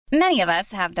Many of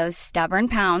us have those stubborn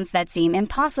pounds that seem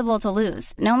impossible to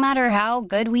lose, no matter how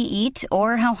good we eat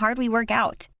or how hard we work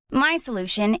out. My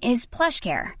solution is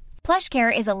PlushCare.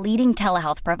 PlushCare is a leading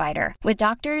telehealth provider with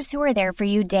doctors who are there for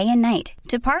you day and night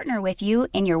to partner with you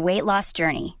in your weight loss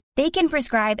journey. They can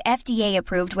prescribe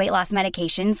FDA-approved weight loss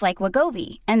medications like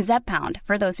Wegovy and Zepbound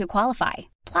for those who qualify.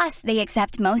 Plus, they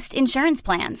accept most insurance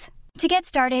plans. To get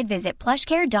started, visit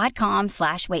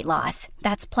plushcare.com/weightloss.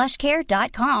 That's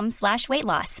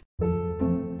plushcare.com/weightloss.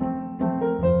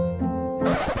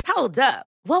 Hold up.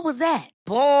 What was that?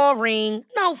 Boring.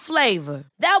 No flavor.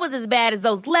 That was as bad as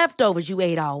those leftovers you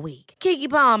ate all week. Keke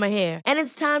Palmer here. And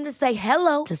it's time to say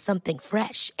hello to something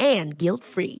fresh and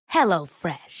guilt-free.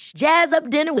 HelloFresh. Jazz up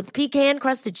dinner with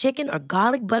pecan-crusted chicken or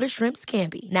garlic butter shrimp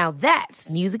scampi. Now that's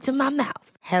music to my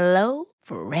mouth.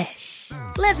 HelloFresh.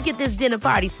 Let's get this dinner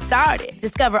party started.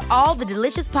 Discover all the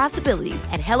delicious possibilities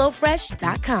at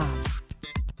HelloFresh.com.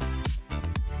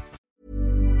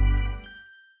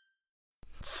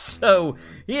 So,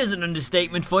 here's an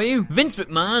understatement for you. Vince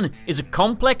McMahon is a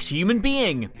complex human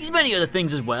being. He's many other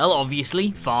things as well,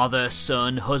 obviously. Father,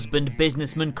 son, husband,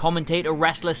 businessman, commentator,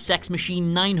 wrestler, sex machine,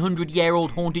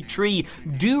 900-year-old haunted tree,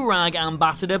 do-rag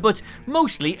ambassador, but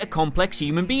mostly a complex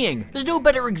human being. There's no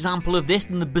better example of this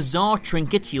than the bizarre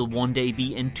trinkets he'll one day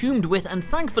be entombed with, and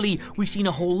thankfully, we've seen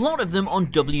a whole lot of them on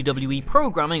WWE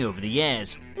programming over the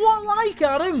years. What like,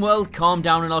 Adam? Well, calm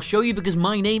down and I'll show you, because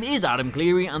my name is Adam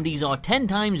Cleary and these are 10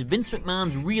 times Vince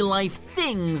McMahon's real-life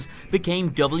things became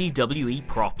WWE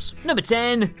props. Number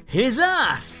 10, his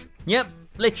ass. Yep.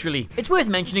 Literally. It's worth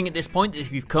mentioning at this point that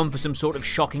if you've come for some sort of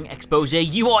shocking expose,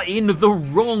 you are in the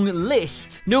wrong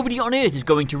list. Nobody on earth is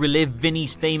going to relive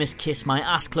Vinny's famous Kiss My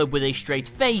Ass Club with a straight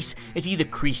face. It's either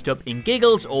creased up in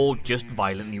giggles or just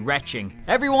violently retching.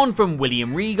 Everyone from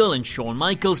William Regal and Shawn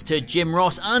Michaels to Jim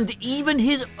Ross and even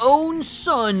his own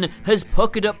son has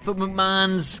puckered up for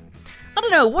McMahon's... I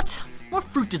don't know, what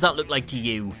fruit does that look like to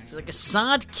you? Is it like a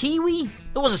sad kiwi?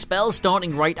 There was a spell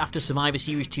starting right after Survivor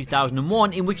Series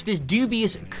 2001 in which this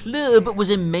dubious club was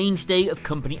a mainstay of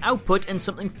company output and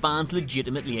something fans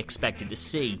legitimately expected to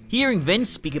see. Hearing Vince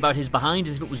speak about his behind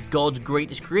as if it was God's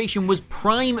greatest creation was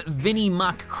prime Vinnie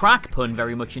Mac crack, pun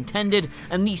very much intended,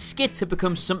 and these skits have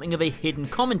become something of a hidden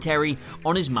commentary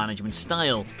on his management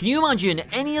style. Can you imagine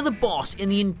any other boss in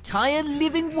the entire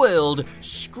living world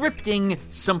scripting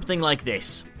something like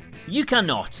this? You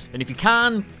cannot, and if you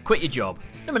can, quit your job.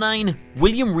 Number 9,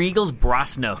 William Regal's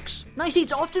brass knucks. Now, see,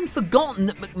 it's often forgotten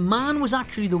that McMahon was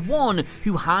actually the one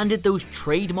who handed those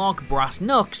trademark brass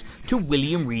knucks to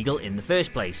William Regal in the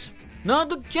first place. No,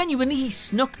 look, genuinely, he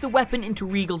snuck the weapon into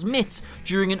Regal's mitts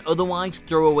during an otherwise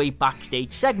throwaway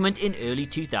backstage segment in early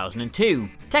 2002.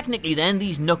 Technically then,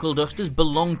 these knuckle dusters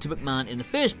belonged to McMahon in the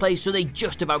first place, so they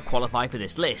just about qualify for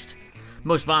this list.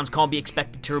 Most fans can't be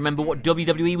expected to remember what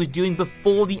WWE was doing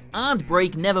before the ad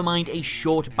break, never mind a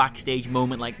short backstage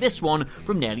moment like this one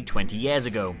from nearly 20 years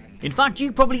ago. In fact,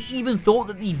 you probably even thought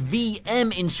that the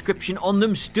VM inscription on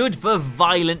them stood for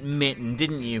Violent Mitten,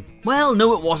 didn't you? Well,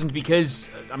 no it wasn't because,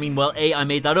 A, I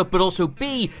made that up, but also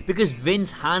B, because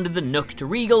Vince handed the knucks to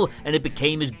Regal and it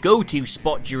became his go-to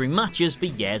spot during matches for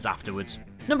years afterwards.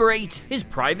 Number 8, his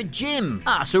private gym.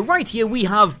 So right here we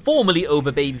have formerly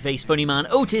over babyface funny man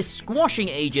Otis squashing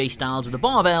AJ Styles with a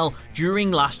barbell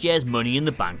during last year's Money in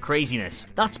the Bank craziness.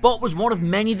 That spot was one of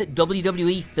many that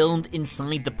WWE filmed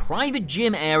inside the private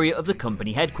gym area of the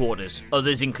company headquarters.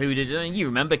 Others included, you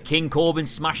remember, King Corbin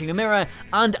smashing a mirror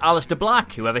and Aleister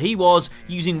Black, whoever he was,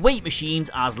 using weight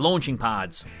machines as launching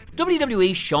pads.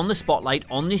 WWE shone the spotlight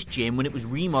on this gym when it was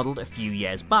remodeled a few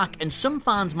years back, and some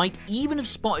fans might even have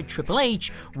spotted Triple H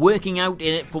working out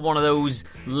in it for one of those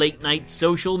late-night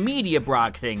social media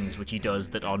brag things, which he does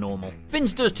that are normal.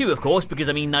 Vince does too, of course, because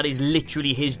that is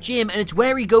literally his gym, and it's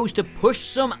where he goes to push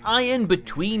some iron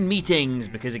between meetings,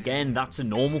 because again, that's a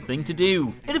normal thing to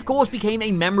do. It of course became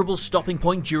a memorable stopping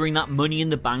point during that Money in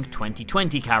the Bank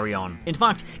 2020 carry-on. In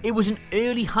fact, it was an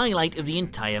early highlight of the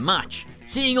entire match.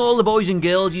 Seeing all the boys and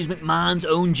girls use McMahon's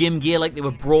own gym gear like they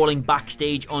were brawling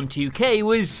backstage on 2K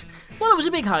was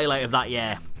a big highlight of that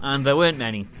year, and there weren't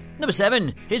many. Number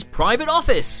 7, his private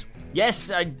office.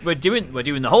 Yes, we're doing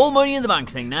the whole Money in the Bank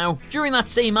thing now. During that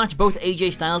same match, both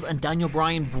AJ Styles and Daniel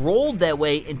Bryan brawled their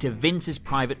way into Vince's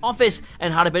private office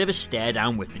and had a bit of a stare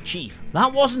down with the Chief.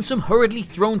 That wasn't some hurriedly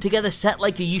thrown together set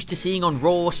like you're used to seeing on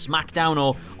Raw or SmackDown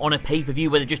or on a pay-per-view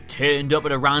where they just turned up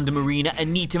at a random arena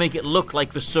and need to make it look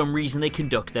like for some reason they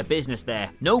conduct their business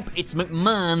there. Nope, it's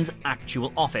McMahon's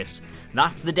actual office.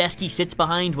 That's the desk he sits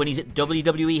behind when he's at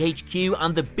WWE HQ,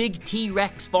 and the big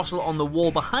T-Rex fossil on the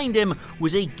wall behind him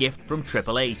was a gift from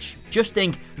Triple H. Just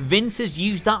think, Vince has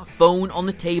used that phone on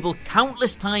the table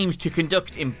countless times to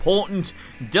conduct important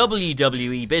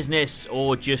WWE business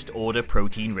or just order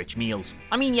protein-rich meals.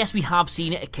 I mean, yes, we have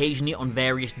seen it occasionally on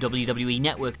various WWE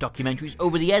Network documentaries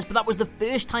over the years, but that was the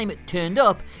first time it turned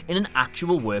up in an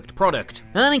actual worked product.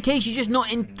 And in case you're just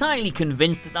not entirely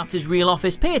convinced that that's his real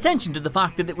office, pay attention to the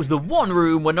fact that it was the one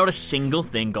room where not a single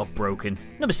thing got broken.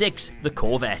 Number 6, the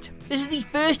Corvette. This is the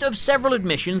first of several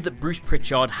admissions that Bruce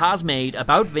Pritchard has made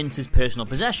about Vince's personal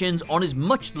possessions on his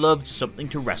much-loved Something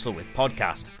to Wrestle With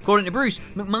podcast. According to Bruce,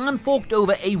 McMahon forked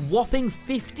over a whopping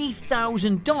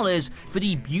 $50,000 for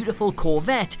the beautiful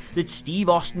Corvette that Steve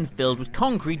Austin filled with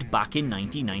concrete back in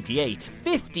 1998.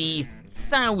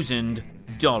 $50,000.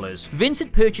 Vince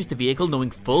had purchased the vehicle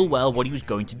knowing full well what he was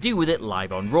going to do with it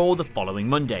live on Raw the following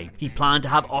Monday. He planned to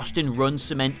have Austin run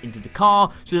cement into the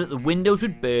car so that the windows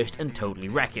would burst and totally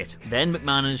wreck it. Then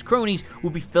McMahon and his cronies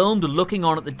would be filmed looking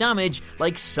on at the damage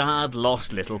like sad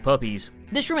lost little puppies.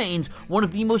 This remains one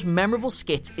of the most memorable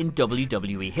skits in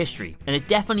WWE history, and it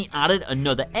definitely added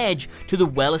another edge to the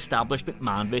well-established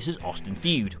McMahon vs. Austin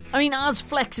feud. I mean, as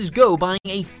flexes go, buying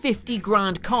a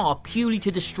 $50,000 car purely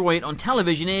to destroy it on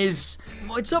television is...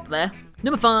 well, it's up there.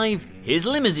 Number 5, his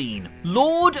limousine.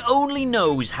 Lord only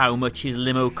knows how much his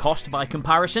limo cost by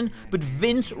comparison, but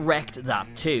Vince wrecked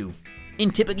that too. In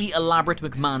typically elaborate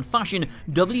McMahon fashion,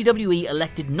 WWE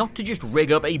elected not to just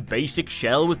rig up a basic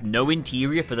shell with no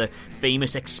interior for the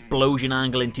famous explosion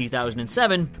angle in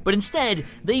 2007, but instead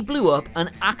they blew up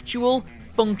an actual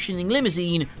functioning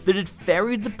limousine that had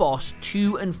ferried the boss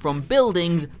to and from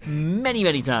buildings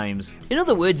many times. In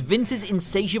other words, Vince's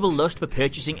insatiable lust for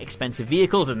purchasing expensive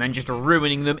vehicles and then just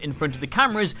ruining them in front of the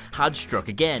cameras had struck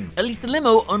again. At least the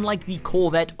limo, unlike the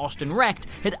Corvette Austin wrecked,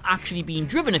 had actually been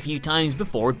driven a few times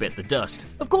before it bit the dust.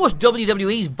 Of course,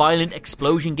 WWE's violent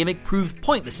explosion gimmick proved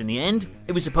pointless in the end.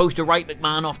 It was supposed to write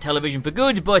McMahon off television for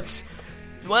good, but...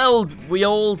 well, we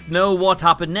all know what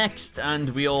happened next, and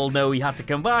we all know he had to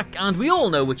come back, and we all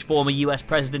know which former US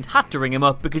president had to ring him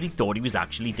up because he thought he was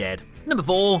actually dead. Number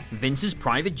 4, Vince's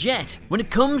private jet. When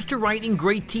it comes to writing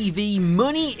great TV,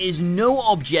 money is no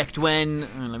object when...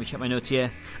 let me check my notes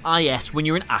here. Yes, when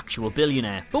you're an actual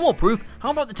billionaire. For more proof,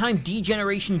 how about the time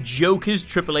D-Generation jokers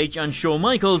Triple H and Shawn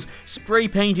Michaels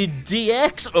spray-painted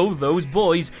DX, oh those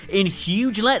boys, in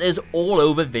huge letters all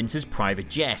over Vince's private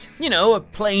jet. You know, a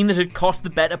plane that had cost the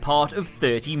better part of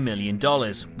 $30 million.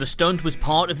 The stunt was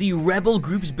part of the Rebel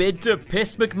Group's bid to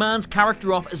piss McMahon's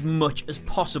character off as much as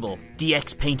possible.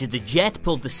 DX painted the jet,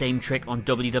 pulled the same trick on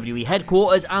WWE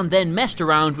headquarters, and then messed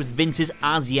around with Vince's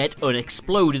as-yet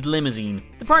unexploded limousine.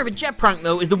 The private jet prank,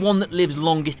 though, is the one that lives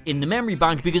longest in the memory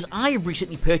bank because I have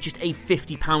recently purchased a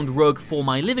 £50 rug for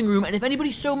my living room, and if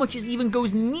anybody so much as even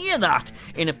goes near that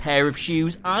in a pair of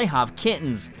shoes, I have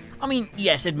kittens. I mean,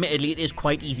 yes, admittedly it is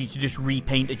quite easy to just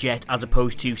repaint a jet as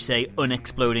opposed to, say,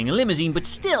 unexploding a limousine, but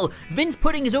still, Vince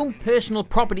putting his own personal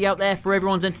property out there for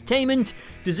everyone's entertainment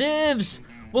deserves...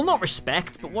 well, not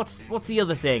respect, but what's the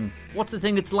other thing? What's the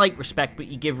thing that's like respect but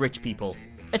you give rich people?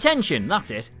 Attention, that's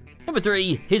it. Number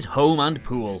 3, his home and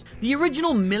pool. The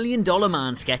original $1 Million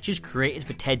Man sketches created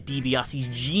for Ted DiBiase's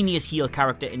genius heel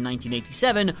character in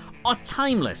 1987 are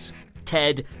timeless.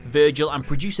 Ted, Virgil, and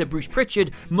producer Bruce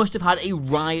Pritchard must have had a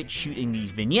riot shooting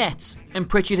these vignettes, and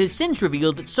Pritchard has since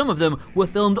revealed that some of them were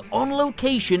filmed on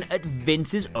location at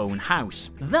Vince's own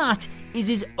house. That is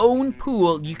his own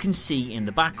pool you can see in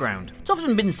the background. It's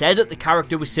often been said that the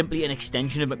character was simply an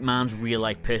extension of McMahon's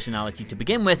real-life personality to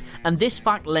begin with, and this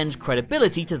fact lends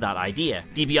credibility to that idea.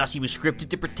 DiBiase was scripted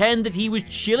to pretend that he was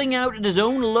chilling out at his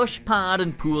own lush pad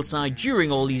and poolside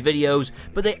during all these videos,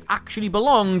 but they actually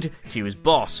belonged to his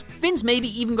boss. Vince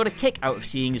maybe even got a kick out of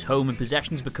seeing his home and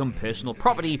possessions become personal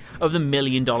property of the $1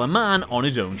 Million Man on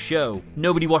his own show.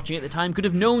 Nobody watching at the time could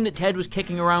have known that Ted was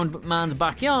kicking around McMahon's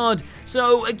backyard,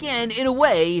 so again, in a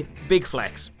way, big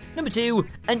flex. Number 2,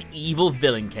 an evil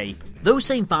villain cape. Those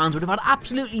same fans would have had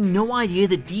absolutely no idea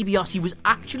that DiBiase was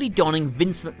actually donning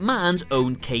Vince McMahon's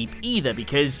own cape either,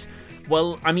 because,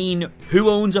 well, I mean, who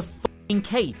owns a f***ing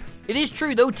cape? It is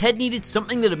true though, Ted needed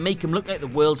something that would make him look like the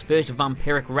world's first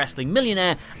vampiric wrestling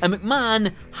millionaire, and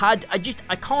McMahon had,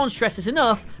 I can't stress this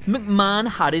enough, McMahon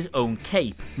had his own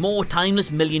cape. More timeless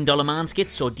 $1 Million Man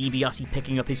skits saw DiBiase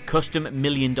picking up his custom $1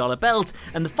 Million belt,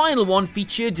 and the final one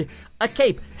featured a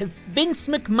cape, Vince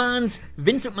McMahon's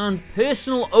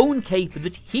personal own cape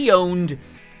that he owned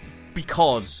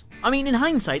because... I mean, in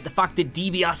hindsight, the fact that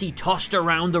DiBiase tossed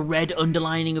around the red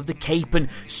underlining of the cape and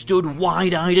stood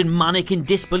wide-eyed and manic in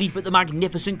disbelief at the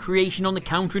magnificent creation on the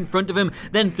counter in front of him,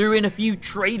 then threw in a few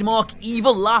trademark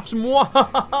evil laughs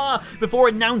before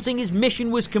announcing his mission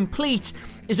was complete,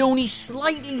 is only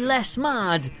slightly less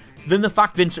mad than the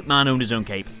fact Vince McMahon owned his own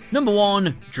cape. Number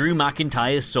 1, Drew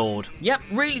McIntyre's sword. Yep,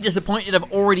 really disappointed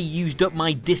I've already used up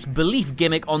my disbelief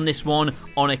gimmick on this one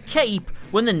on a cape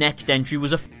when the next entry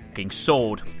was a fucking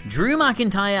sword. Drew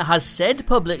McIntyre has said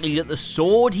publicly that the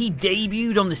sword he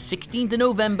debuted on the 16th of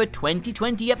November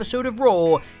 2020 episode of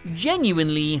Raw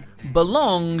genuinely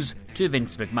belongs to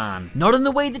Vince McMahon. Not in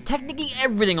the way that technically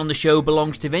everything on the show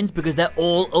belongs to Vince, because they're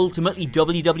all ultimately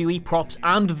WWE props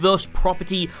and thus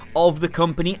property of the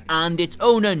company and its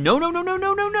owner.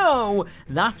 No.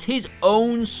 That's his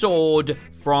own sword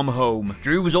from home.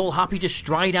 Drew was all happy to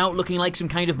stride out looking like some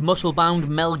kind of muscle-bound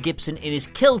Mel Gibson in his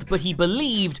kilt, but he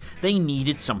believed they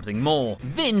needed something more.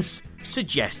 Vince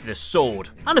suggested a sword.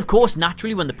 And of course,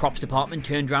 naturally, when the props department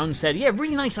turned around and said, yeah,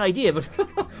 really nice idea, but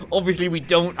obviously we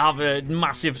don't have a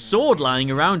massive sword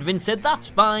lying around, Vince said that's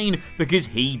fine, because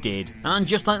he did. And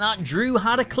just like that, Drew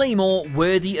had a claymore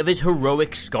worthy of his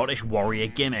heroic Scottish warrior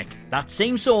gimmick. That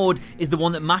same sword is the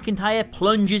one that McIntyre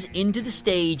plunges into the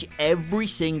stage every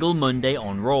single Monday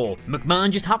on Raw.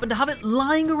 McMahon just happened to have it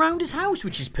lying around his house,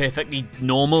 which is perfectly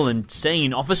normal and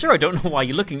sane. Officer, I don't know why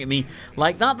you're looking at me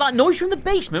like that. That noise from the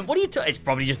basement, what are you it's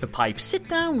probably just the pipe. Sit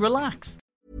down, relax.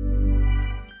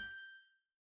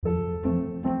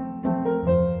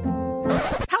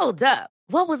 Hold up.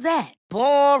 What was that?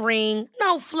 Boring.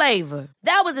 No flavor.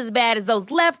 That was as bad as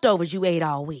those leftovers you ate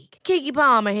all week. Keke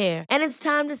Palmer here, and it's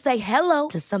time to say hello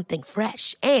to something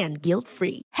fresh and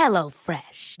guilt-free.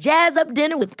 HelloFresh. Jazz up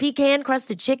dinner with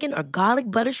pecan-crusted chicken or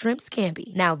garlic butter shrimp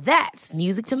scampi. Now that's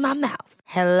music to my mouth.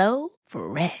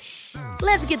 HelloFresh.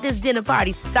 Let's get this dinner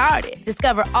party started.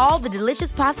 Discover all the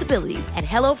delicious possibilities at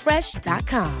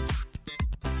HelloFresh.com.